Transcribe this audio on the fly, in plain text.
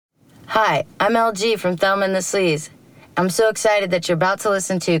Hi, I'm LG from Thelma and the Sleaze. I'm so excited that you're about to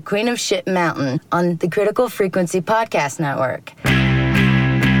listen to Queen of Shit Mountain on the Critical Frequency Podcast Network.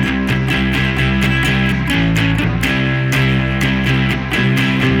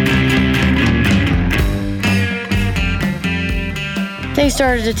 Things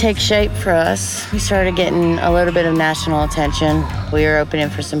started to take shape for us. We started getting a little bit of national attention. We were opening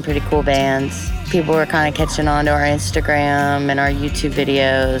for some pretty cool bands. People were kind of catching on to our Instagram and our YouTube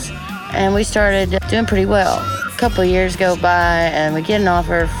videos. And we started doing pretty well. A couple of years go by and we get an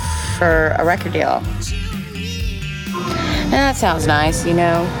offer for a record deal. And that sounds nice, you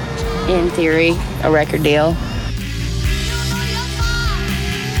know, in theory, a record deal.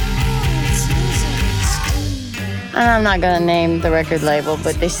 And I'm not gonna name the record label,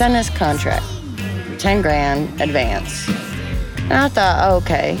 but they sent us a contract, $10,000 advance. And I thought, oh,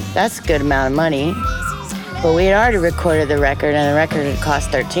 okay, that's a good amount of money. But we had already recorded the record, and the record had cost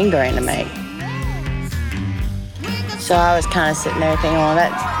 $13,000 to make. So I was kind of sitting there thinking, well,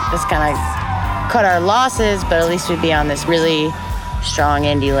 that's kind of cut our losses, but at least we'd be on this really strong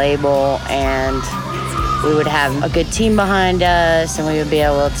indie label, and we would have a good team behind us, and we would be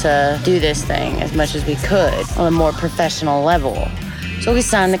able to do this thing as much as we could on a more professional level. So we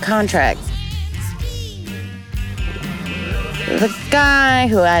signed the contract. The guy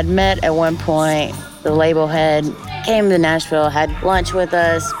who I had met at one point, the label head, came to Nashville, had lunch with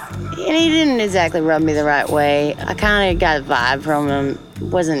us, and he didn't exactly rub me the right way. I kind of got a vibe from him. It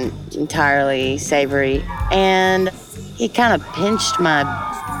wasn't entirely savory. And he kind of pinched my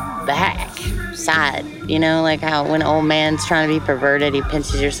back, side, you know, like how when an old man's trying to be perverted, he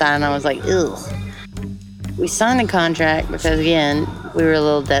pinches your side, and I was like, ew. We signed a contract because, again, we were a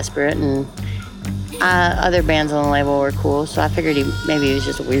little desperate, and other bands on the label were cool, so I figured maybe he was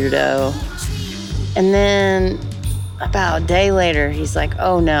just a weirdo. And then about a day later, he's like,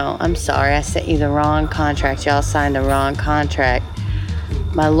 oh no, I'm sorry, I sent you the wrong contract. Y'all signed the wrong contract.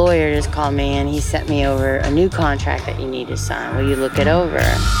 My lawyer just called me and he sent me over a new contract that you need to sign. Will you look it over?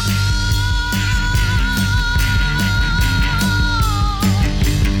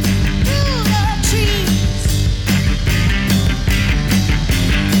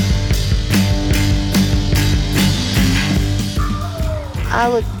 I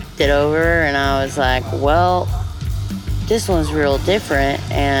looked it over and I was like, well, this one's real different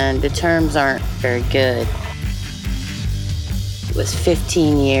and the terms aren't very good. It was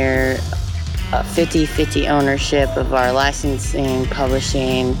 15-year, 50-50 ownership of our licensing,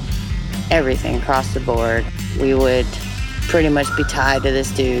 publishing, everything across the board. We would pretty much be tied to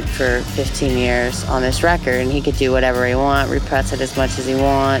this dude for 15 years on this record, and he could do whatever he wants, repress it as much as he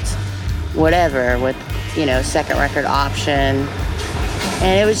wants, whatever, with, you know, second record option.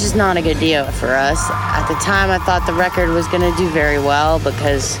 And it was just not a good deal for us. At the time, I thought the record was going to do very well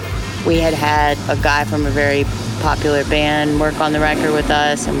because we had a guy from a very popular band work on the record with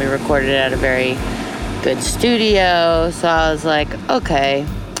us, and we recorded it at a very good studio. So I was like, okay,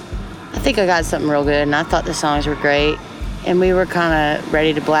 I think I got something real good, and I thought the songs were great. And we were kind of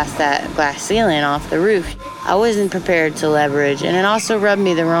ready to blast that glass ceiling off the roof. I wasn't prepared to leverage, and it also rubbed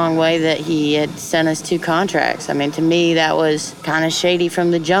me the wrong way that he had sent us two contracts. I mean, to me, that was kind of shady from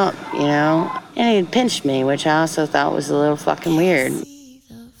the jump, you know? And he had pinched me, which I also thought was a little fucking weird.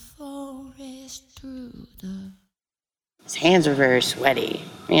 His hands were very sweaty.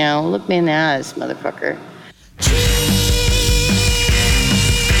 You know, look me in the eyes, motherfucker.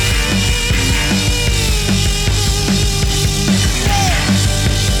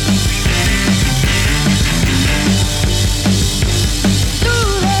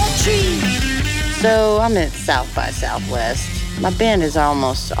 So I'm at South by Southwest. My band is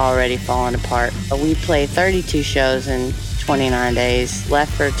almost already falling apart. We played 32 shows in 29 days,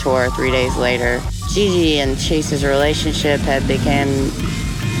 left for a tour 3 days later. Gigi and Chase's relationship had become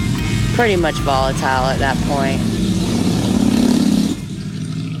pretty much volatile at that point.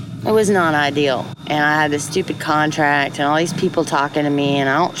 It was not ideal. And I had this stupid contract and all these people talking to me, and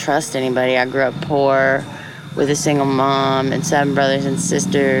I don't trust anybody. I grew up poor with a single mom and 7 brothers and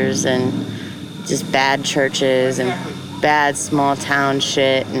sisters, and just bad churches and bad small town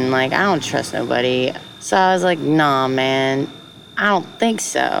shit, and like, I don't trust nobody. So I was like, nah, man, I don't think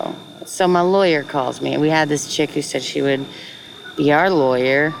so. So my lawyer calls me. We had this chick who said she would be our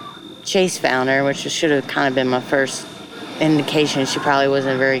lawyer. Chase found her, which should have kind of been my first indication she probably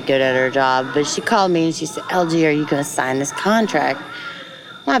wasn't very good at her job. But she called me and she said, LG, are you going to sign this contract?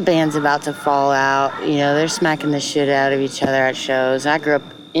 My band's about to fall out. You know, they're smacking the shit out of each other at shows. I grew up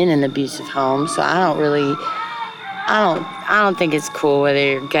in an abusive home, so I don't think it's cool whether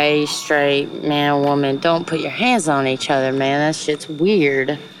you're gay, straight, man or woman. Don't put your hands on each other, man. That shit's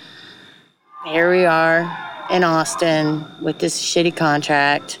weird. Here we are in Austin with this shitty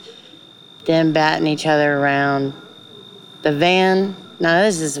contract, them batting each other around. The van, now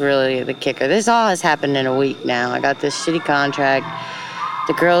this is really the kicker. This all has happened in a week now. I got this shitty contract.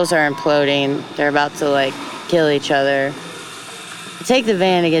 The girls are imploding. They're about to kill each other. I take the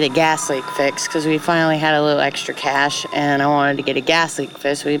van to get a gas leak fixed because we finally had a little extra cash and I wanted to get a gas leak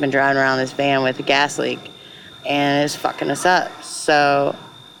fixed. We've been driving around this van with a gas leak and it's fucking us up. So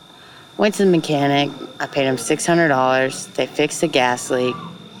went to the mechanic. I paid them $600. They fixed the gas leak.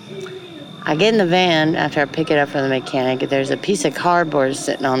 I get in the van after I pick it up from the mechanic. There's a piece of cardboard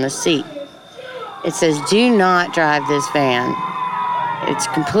sitting on the seat. It says, "Do not drive this van. It's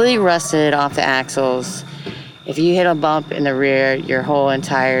completely rusted off the axles. If you hit a bump in the rear, your whole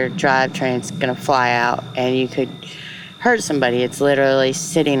entire drivetrain's gonna fly out and you could hurt somebody." It's literally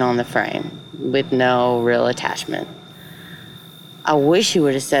sitting on the frame with no real attachment. I wish he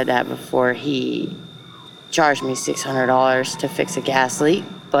would have said that before he charged me $600 to fix a gas leak,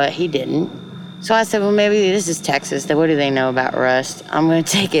 but he didn't. So I said, well, maybe this is Texas. What do they know about rust? I'm going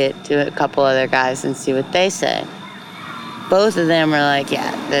to take it to a couple other guys and see what they say. Both of them are like,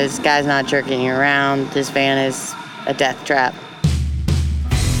 yeah, this guy's not jerking you around. This van is a death trap.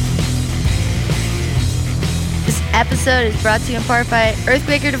 This episode is brought to you in part by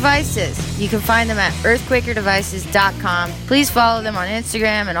Earthquaker Devices. You can find them at earthquakerdevices.com. Please follow them on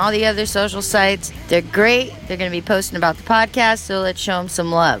Instagram and all the other social sites. They're great. They're going to be posting about the podcast, so let's show them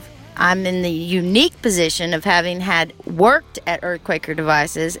some love. I'm in the unique position of having had worked at Earthquaker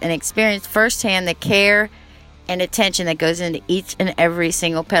Devices and experienced firsthand the care and attention that goes into each and every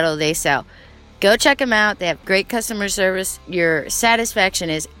single pedal they sell. Go check them out. They have great customer service. Your satisfaction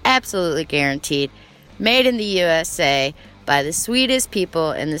is absolutely guaranteed. Made in the USA by the sweetest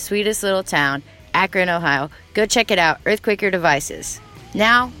people in the sweetest little town, Akron, Ohio. Go check it out, Earthquaker Devices.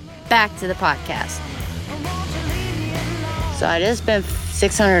 Now, back to the podcast. So I just spent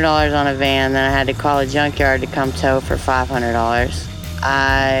 $600 on a van, then I had to call a junkyard to come tow for $500.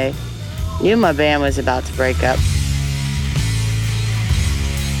 I knew my van was about to break up.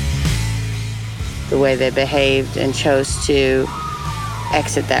 The way they behaved and chose to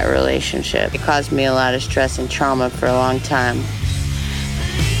exit that relationship. It caused me a lot of stress and trauma for a long time.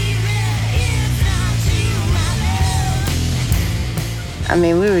 I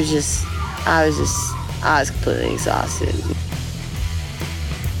mean, I was completely exhausted.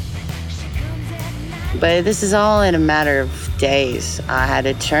 But this is all in a matter of days. I had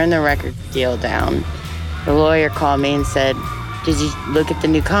to turn the record deal down. The lawyer called me and said, "Did you look at the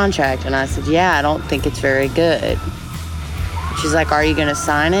new contract?" And I said, "Yeah, I don't think it's very good." She's like, "Are you going to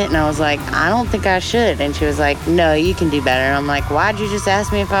sign it?" And I was like, "I don't think I should." And she was like, "No, you can do better." And I'm like, "Why'd you just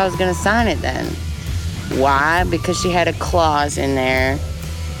ask me if I was going to sign it then?" Why? Because she had a clause in there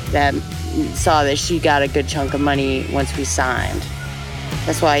that saw that she got a good chunk of money once we signed.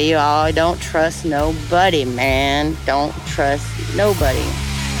 That's why you all don't trust nobody, man. Don't trust nobody.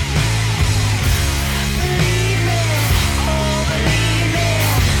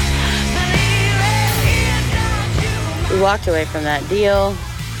 We walked away from that deal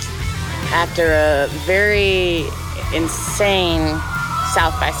after a very insane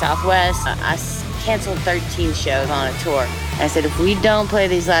South by Southwest. I canceled 13 shows on a tour. I said, if we don't play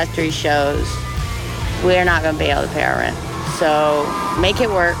these last 3 shows, we're not going to be able to pay our rent. So make it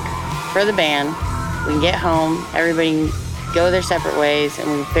work for the band. We can get home, everybody can go their separate ways,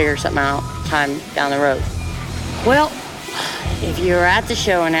 and we can figure something out time down the road. Well, if you were at the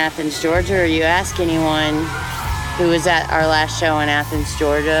show in Athens, Georgia, or you ask anyone who was at our last show in Athens,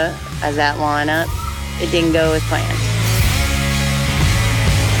 Georgia, as that lineup, it didn't go as planned.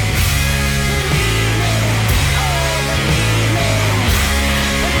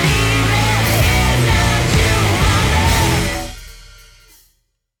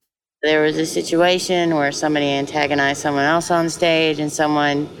 There was a situation where somebody antagonized someone else on stage and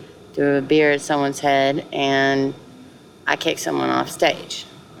someone threw a beer at someone's head and I kicked someone off stage.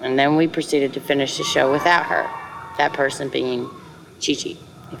 And then we proceeded to finish the show without her, that person being Chi-Chi.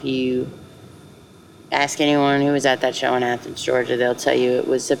 If you ask anyone who was at that show in Athens, Georgia, they'll tell you it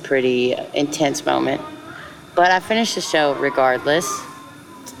was a pretty intense moment. But I finished the show regardless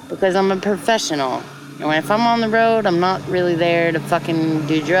because I'm a professional. And if I'm on the road, I'm not really there to fucking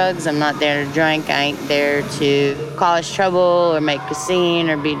do drugs. I'm not there to drink. I ain't there to cause trouble or make a scene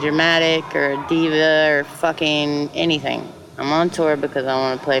or be dramatic or a diva or fucking anything. I'm on tour because I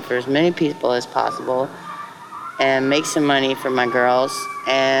want to play for as many people as possible and make some money for my girls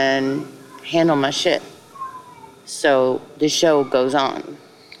and handle my shit. So the show goes on.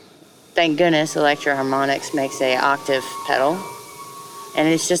 Thank goodness Electro Harmonix makes a octave pedal. And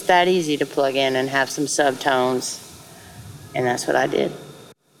it's just that easy to plug in and have some subtones. And that's what I did.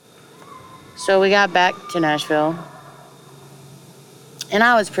 So we got back to Nashville. And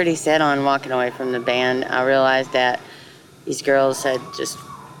I was pretty set on walking away from the band. I realized that these girls had just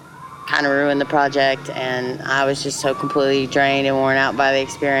kind of ruined the project, and I was just so completely drained and worn out by the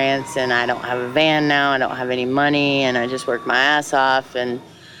experience, and I don't have a van now, I don't have any money, and I just worked my ass off, and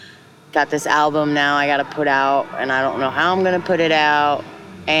got this album now I gotta put out, and I don't know how I'm gonna put it out,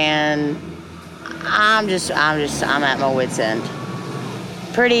 and I'm at my wit's end.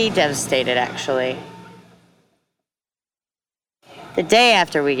 Pretty devastated, actually. The day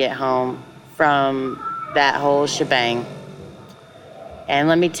after we get home from that whole shebang, and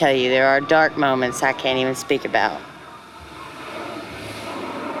let me tell you, there are dark moments I can't even speak about.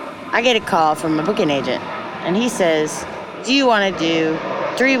 I get a call from a booking agent, and he says, do you want to do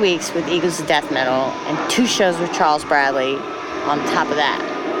 3 weeks with Eagles of Death Metal and 2 shows with Charles Bradley on top of that?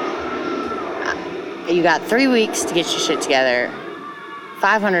 You got 3 weeks to get your shit together,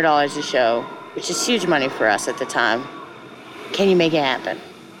 $500 a show, which is huge money for us at the time. Can you make it happen?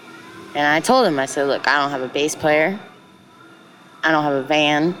 And I told him, I said, look, I don't have a bass player. I don't have a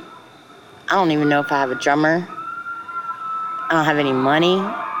van. I don't even know if I have a drummer. I don't have any money.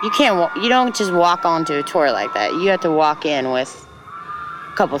 You don't just walk onto a tour like that. You have to walk in with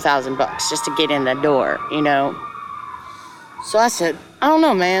a couple $1,000 just to get in the door, you know? So I said, I don't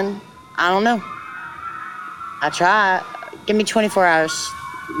know, man. I don't know. I try. Give me 24 hours.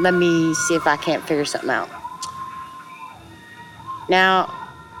 Let me see if I can't figure something out. Now,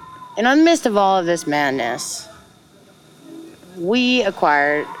 in the midst of all of this madness, we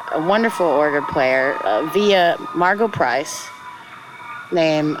acquired a wonderful organ player via Margot Price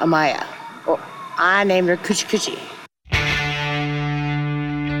named Amaya. Well, I named her Coochie Coochie.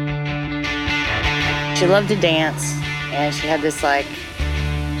 She loved to dance, and she had this like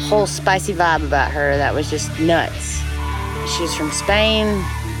whole spicy vibe about her that was just nuts. She was from Spain,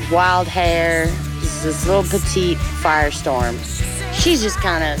 wild hair, just this little petite firestorm. She's just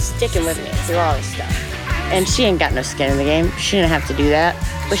kind of sticking with me through all this stuff. And she ain't got no skin in the game. She didn't have to do that,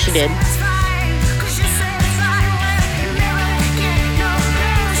 but she did.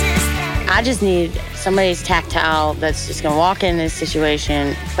 I just need somebody's tactile that's just gonna walk in this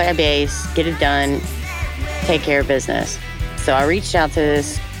situation, play a bass, get it done, take care of business. So I reached out to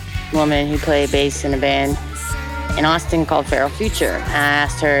this woman who played bass in a band in Austin called Feral Future. I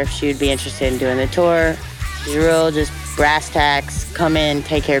asked her if she would be interested in doing the tour. She's real, just brass tacks, come in,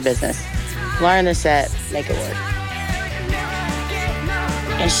 take care of business. Learn the set, make it work.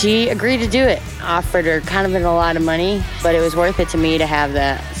 And she agreed to do it. I offered her kind of a lot of money, but it was worth it to me to have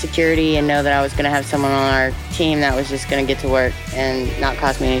that security and know that I was gonna have someone on our team that was just gonna get to work and not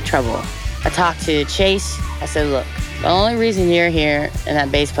cause me any trouble. I talked to Chase. I said, look, the only reason you're here and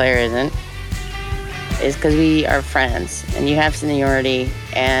that bass player isn't is because we are friends and you have seniority,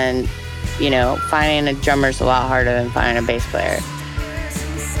 and you know, finding a drummer is a lot harder than finding a bass player.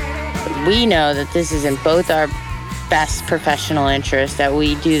 We know that this is in both our best professional interest that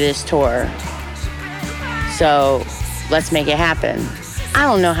we do this tour. So let's make it happen. I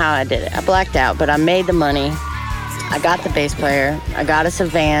don't know how I did it. I blacked out, but I made the money. I got the bass player. I got us a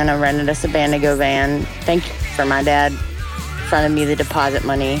van. I rented us a Bandigo van. Thank you for my dad fronted me the deposit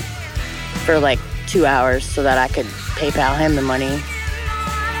money for like 2 hours so that I could PayPal him the money.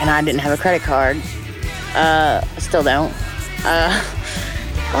 And I didn't have a credit card. Still don't.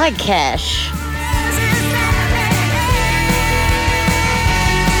 I like cash.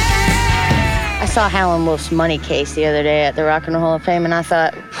 I saw Howlin' Wolf's money case the other day at the Rock and Roll Hall of Fame, and I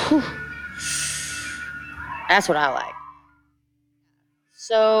thought, whew, that's what I like.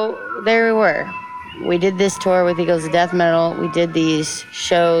 So there we were. We did this tour with Eagles of Death Metal. We did these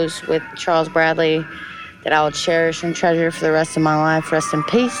shows with Charles Bradley that I will cherish and treasure for the rest of my life. Rest in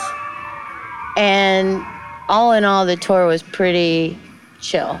peace. And all in all, the tour was pretty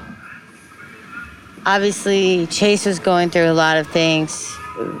chill. Obviously, Chase was going through a lot of things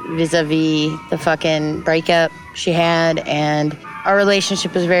vis-a-vis the fucking breakup she had, and our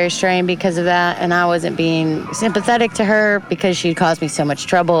relationship was very strained because of that, and I wasn't being sympathetic to her because she'd caused me so much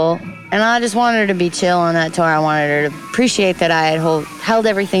trouble. And I just wanted her to be chill on that tour. I wanted her to appreciate that I had held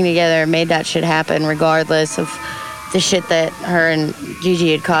everything together and made that shit happen regardless of the shit that her and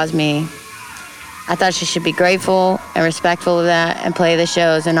Gigi had caused me. I thought she should be grateful and respectful of that and play the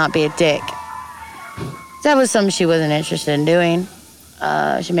shows and not be a dick. That was something she wasn't interested in doing.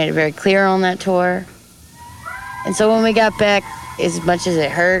 She made it very clear on that tour. And so when we got back, as much as it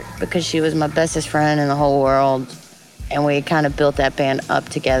hurt, because she was my bestest friend in the whole world, and we kind of built that band up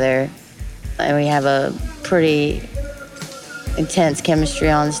together, and we have a pretty intense chemistry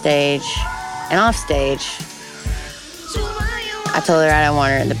on stage and off stage. I told her I didn't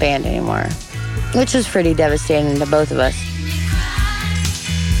want her in the band anymore, which was pretty devastating to both of us.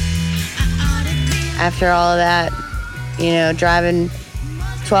 After all of that, driving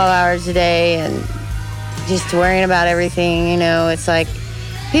 12 hours a day and just worrying about everything, it's like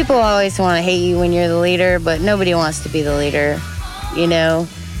people always want to hate you when you're the leader, but nobody wants to be the leader,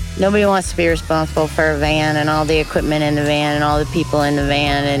 Nobody wants to be responsible for a van and all the equipment in the van and all the people in the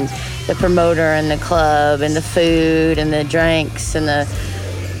van and the promoter and the club and the food and the drinks and the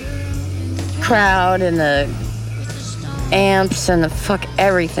crowd and the amps and the fuck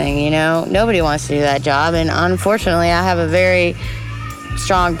everything, Nobody wants to do that job. And unfortunately, I have a very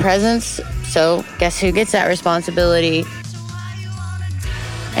strong presence, so guess who gets that responsibility?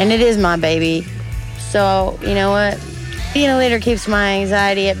 And it is my baby. So, you know what? Being a leader keeps my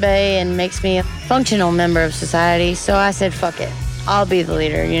anxiety at bay and makes me a functional member of society. So I said, fuck it. I'll be the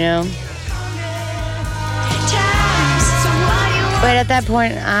leader, But at that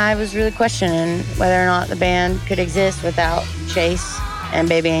point, I was really questioning whether or not the band could exist without Chase and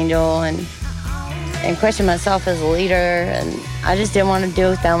Baby Angel and question myself as a leader. And I just didn't want to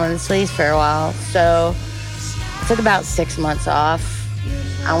do Thelma and the Sleaze for a while. So I took about 6 months off.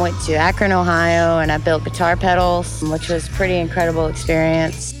 I went to Akron, Ohio, and I built guitar pedals, which was a pretty incredible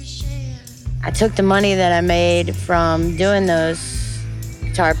experience. I took the money that I made from doing those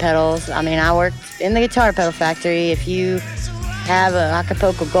guitar pedals. I worked in the guitar pedal factory. If you have a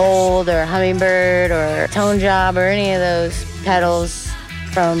Acapulco Gold or a Hummingbird or a Tone Job or any of those pedals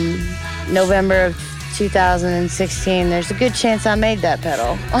from November of 2016, there's a good chance I made that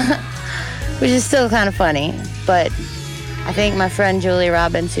pedal, which is still kind of funny, but I think my friend Julie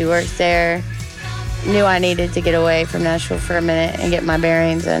Robbins, who works there, knew I needed to get away from Nashville for a minute and get my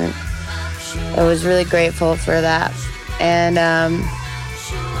bearings, and I was really grateful for that. And I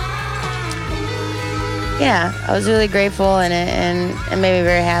was really grateful, and it made me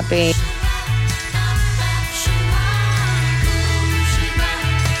very happy.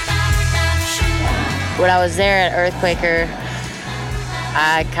 When I was there at Earthquaker,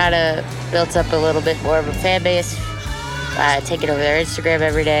 I kind of built up a little bit more of a fan base. I take it over their Instagram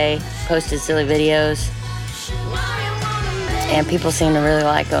every day, posted silly videos, and people seem to really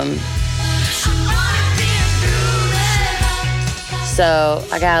like them. So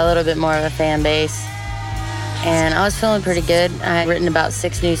I got a little bit more of a fan base, and I was feeling pretty good. I had written about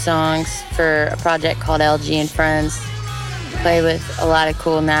 6 new songs for a project called LG and Friends. Played with a lot of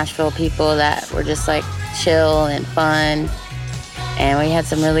cool Nashville people that were just like chill and fun, and we had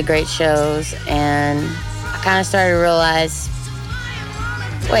some really great shows. And I kind of started to realize,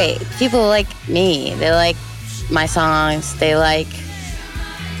 wait, people like me. They like my songs. They like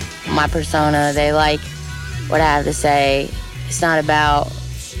my persona. They like what I have to say. It's not about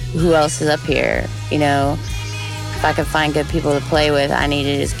who else is up here, If I could find good people to play with, I need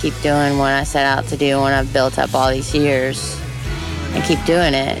to just keep doing what I set out to do when I've built up all these years, and keep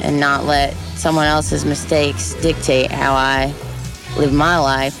doing it and not let someone else's mistakes dictate how I live my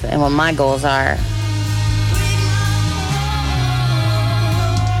life and what my goals are.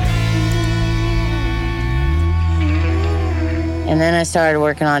 And then I started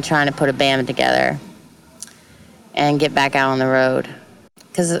working on trying to put a band together and get back out on the road,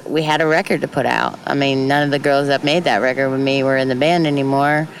 because we had a record to put out. None of the girls that made that record with me were in the band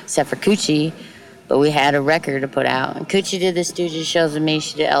anymore, except for Coochie, but we had a record to put out. And Coochie did the Stooges shows with me.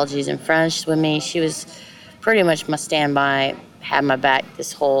 She did LG's and Friends with me. She was pretty much my standby, had my back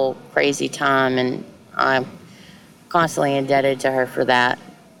this whole crazy time, and I'm constantly indebted to her for that,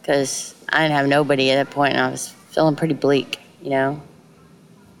 because I didn't have nobody at that point, and I was feeling pretty bleak.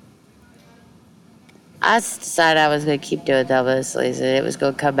 I decided I was going to keep doing Thelma and the Sleaze. It was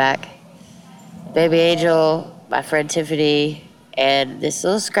going to come back. Baby Angel, my friend Tiffany, and this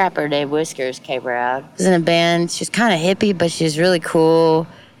little scrapper named Whiskers came around. She was in a band. She was kind of hippie, but she was really cool.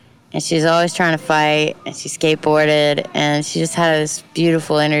 And she was always trying to fight. And she skateboarded. And she just had this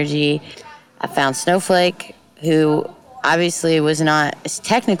beautiful energy. I found Snowflake, who obviously was not as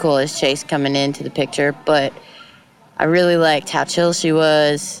technical as Chase coming into the picture, but I really liked how chill she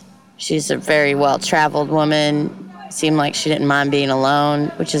was. She's a very well-traveled woman. Seemed like she didn't mind being alone,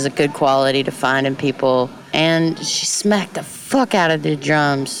 which is a good quality to find in people. And she smacked the fuck out of the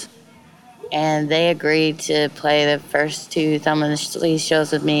drums. And they agreed to play the first 2 Thelma and the Sleaze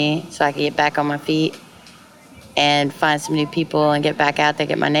shows with me so I could get back on my feet and find some new people and get back out there,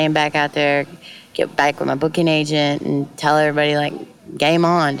 get my name back out there, get back with my booking agent and tell everybody, like, game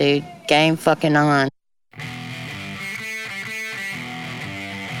on, dude. Game fucking on.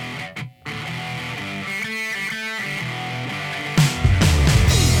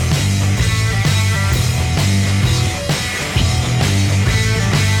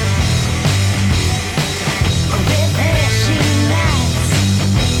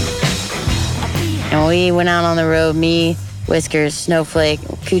 we went out on the road, me, Whiskers, Snowflake,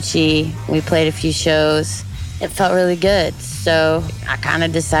 Coochie. We played a few shows. It felt really good. So I kind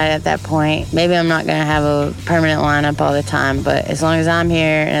of decided at that point, maybe I'm not going to have a permanent lineup all the time, but as long as I'm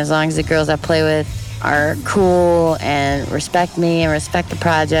here and as long as the girls I play with are cool and respect me and respect the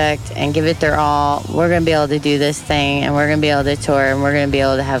project and give it their all, we're going to be able to do this thing, and we're going to be able to tour, and we're going to be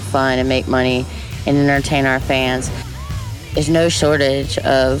able to have fun and make money and entertain our fans. There's no shortage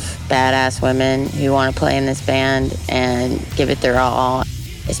of badass women who want to play in this band and give it their all.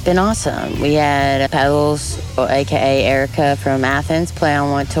 It's been awesome. We had Pebbles, aka Erica from Athens, play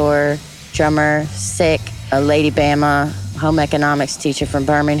on one tour, drummer, Sick, a Lady Bama, home economics teacher from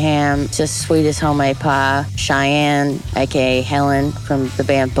Birmingham, just sweet as homemade pie. Cheyenne, aka Helen from the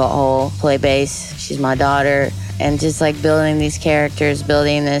band Butthole, play bass. She's my daughter. And just like building these characters,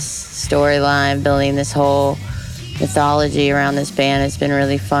 building this storyline, building this whole mythology around this band has been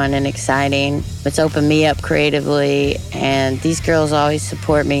really fun and exciting. It's opened me up creatively, and these girls always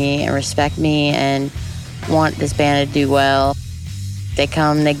support me and respect me and want this band to do well. They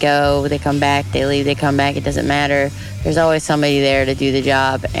come, they go, they come back, they leave, they come back. It doesn't matter. There's always somebody there to do the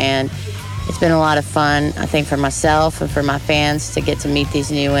job, and it's been a lot of fun, I think, for myself and for my fans to get to meet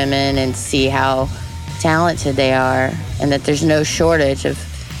these new women and see how talented they are, and that there's no shortage of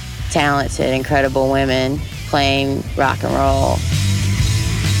talented, incredible women playing rock and roll.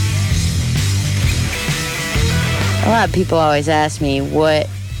 A lot of people always ask me what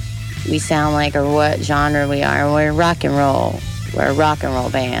we sound like or what genre we are. We're rock and roll. We're a rock and roll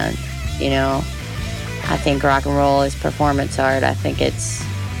band, you know. I think rock and roll is performance art. I think it's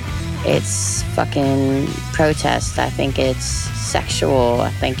fucking protest. I think it's sexual. I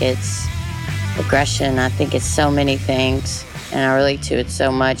think it's aggression. I think it's so many things, and I relate to it so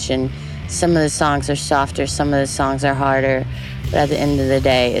much. And some of the songs are softer, some of the songs are harder, but at the end of the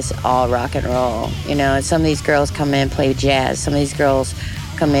day, it's all rock and roll, you know. And some of these girls come in and play jazz, some of these girls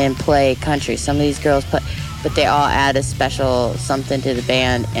come in and play country, some of these girls play, but they all add a special something to the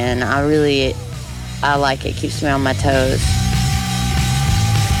band, and I like it. Keeps me on my toes.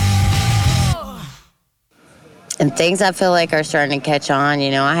 And things I feel like are starting to catch on,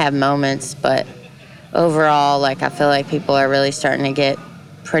 you know. I have moments, but overall, like, I feel like people are really starting to get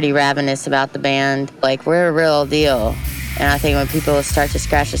pretty ravenous about the band. Like, we're a real deal. And I think when people start to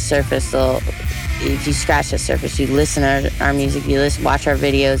scratch the surface, if you scratch the surface, you listen to our music, you watch our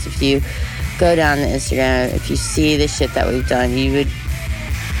videos, if you go down to Instagram, if you see the shit that we've done, it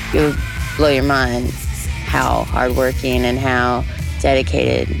would blow your mind how hardworking and how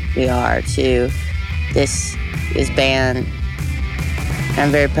dedicated we are to this band. I'm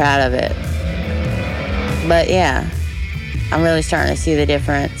very proud of it. But yeah, I'm really starting to see the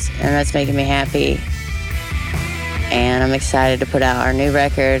difference, and that's making me happy. And I'm excited to put out our new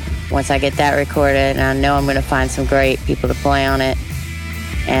record once I get that recorded, and I know I'm going to find some great people to play on it.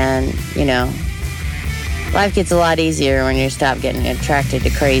 And, you know, life gets a lot easier when you stop getting attracted to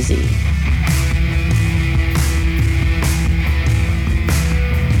crazy.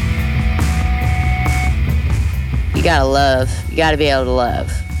 You gotta love. You gotta be able to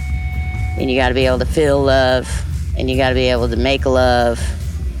love. And you gotta be able to feel love. And you gotta be able to make love.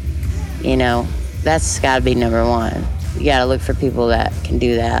 You know, that's gotta be number one. You gotta look for people that can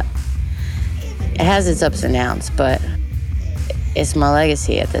do that. It has its ups and downs, but it's my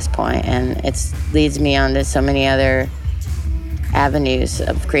legacy at this point, and it leads me on to so many other avenues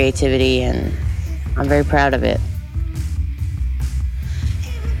of creativity, and I'm very proud of it.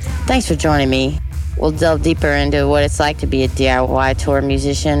 Thanks for joining me. We'll delve deeper into what it's like to be a DIY tour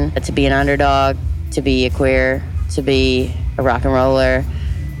musician, to be an underdog, to be a queer, to be a rock and roller,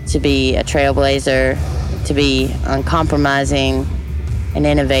 to be a trailblazer, to be uncompromising and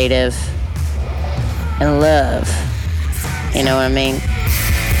innovative and love. You know what I mean?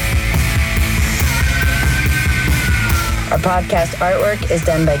 Our podcast artwork is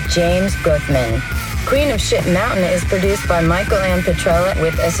done by James Guthman. Queen of Shit Mountain is produced by Michael Ann Petrella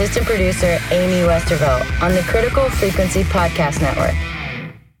with assistant producer Amy Westervelt on the Critical Frequency Podcast Network.